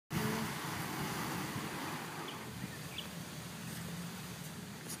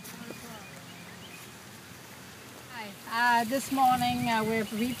This morning we're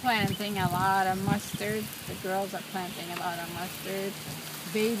replanting a lot of mustard. The girls are planting a lot of mustard,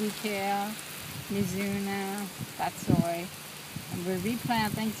 baby kale, mizuna, tatsoi. And we're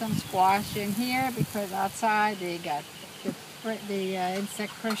replanting some squash in here because outside they got the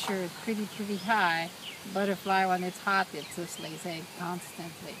insect pressure is pretty high. Butterfly, when it's hot, it just lays egg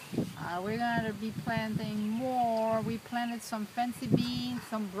constantly. We're going to be planting more. We planted some fancy beans,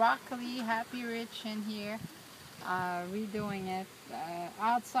 some broccoli, Happy Rich in here. Redoing it.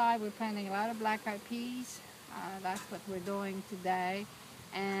 Outside we're planting a lot of black-eyed peas. That's what we're doing today.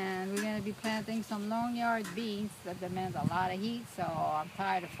 And we're going to be planting some long yard beans that demand a lot of heat, so I'm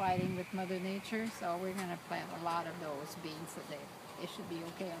tired of fighting with Mother Nature, so we're going to plant a lot of those beans today. They should be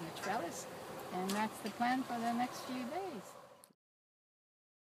okay on the trellis, and that's the plan for the next few days.